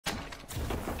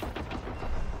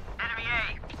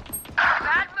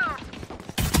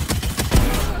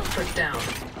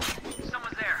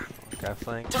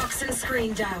flank. Toxin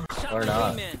screen down. Or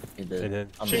not. He They did. did.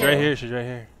 I'm She's low. right here. She's right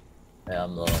here. Yeah,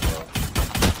 I'm low. I'm low.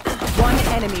 One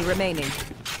enemy remaining.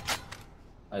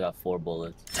 I got 4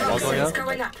 bullets. Toxins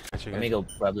going up. Let me go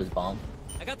grab this bomb.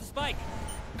 I got the spike.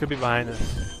 Could be behind us.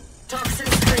 Toxin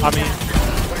screen I mean,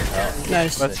 down.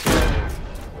 Nice. let's go.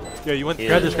 Yo, you want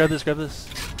grab this, grab this, grab this.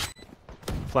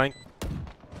 Flank.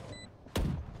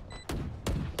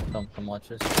 Come watch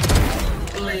this.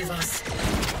 Leave us.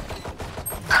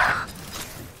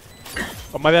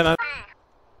 Oh, my bad, man.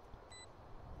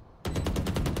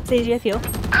 Sage, I feel.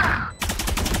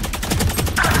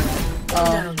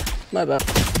 Down. My bad.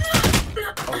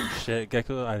 Oh shit,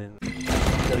 Gecko, I didn't.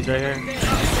 He's right here.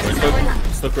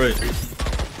 Stuck right.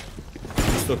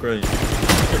 Stuck right.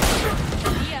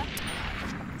 Yeah.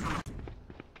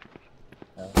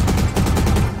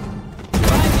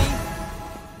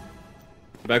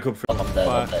 Back up. I'm dead.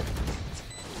 I'm dead.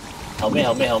 Help me,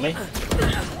 help me, help me.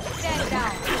 Stand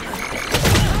down.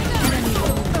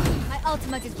 My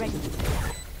ultimate is ready.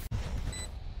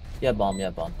 Yeah, bomb, yeah,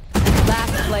 bomb.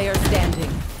 Last player standing.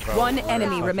 One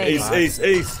enemy remaining. Ace.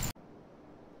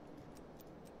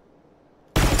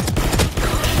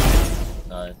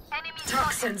 Nice.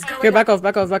 Toxins going Here, up.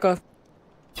 back off.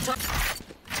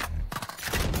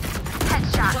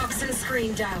 Toxin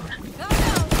screen down.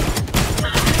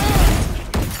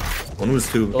 One was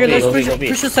 2. Here, let's Go push B.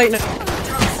 the site now.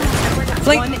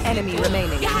 Flank. One enemy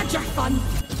remaining. You had your fun.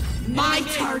 My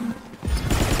turn.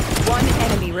 One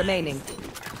enemy remaining.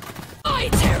 My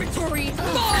territory.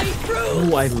 My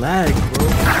room. Oh, I lag, bro.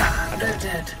 They're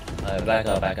dead. Back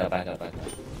up.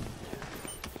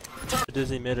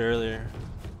 Dizzy mid earlier.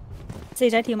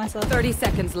 Sage, I heal myself. 30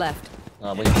 seconds left.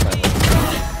 No, we can try.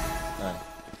 Nice.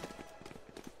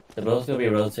 They're both gonna be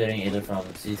rotating either from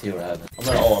CT or heaven. I'm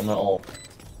gonna ult.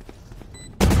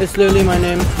 It's literally my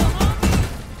name.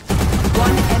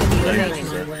 One enemy remaining.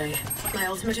 My way. My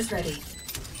ultimate is ready.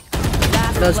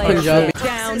 Last That's player Punjabi.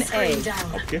 down Toxin screen A.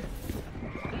 down. Okay.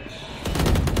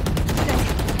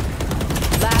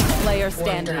 Last player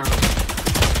standing. down.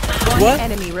 One What?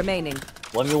 enemy remaining.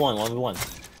 1v1.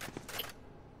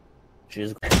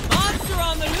 She's. Monster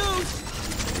on the loose.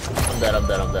 I'm dead. I'm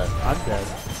dead.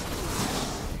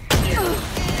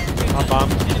 I'm bomb.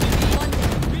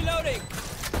 Reloading.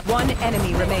 One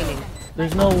enemy remaining.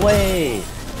 There's no way.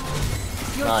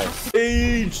 Nice.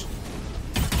 Sage.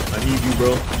 I need you,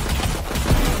 bro.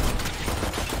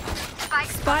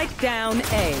 Spike down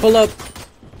A. Pull up.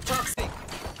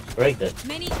 Break it.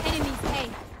 Many enemies, hey.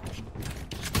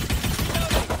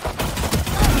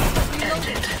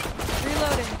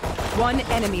 Reloading. One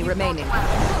enemy remaining.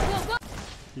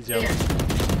 He's yellow.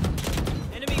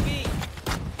 Enemy B.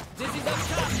 Dizzy's up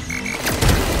top.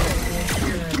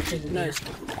 Nice. Go.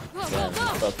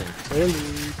 Fucking. Really?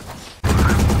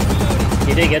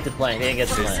 He didn't get to play.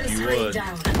 You would.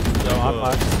 Down. No, I'm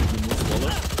not.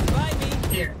 Try me.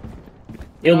 Here.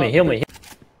 Heal me.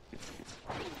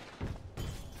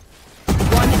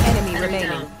 One enemy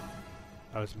remaining.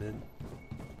 I was mid.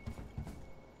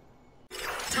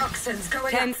 Toxins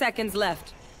going 10 up. seconds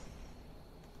left.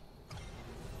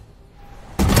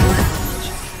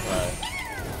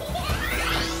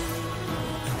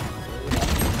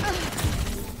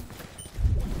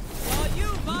 All you,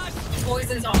 boss.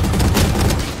 Poison's off.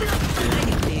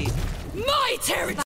 My territory.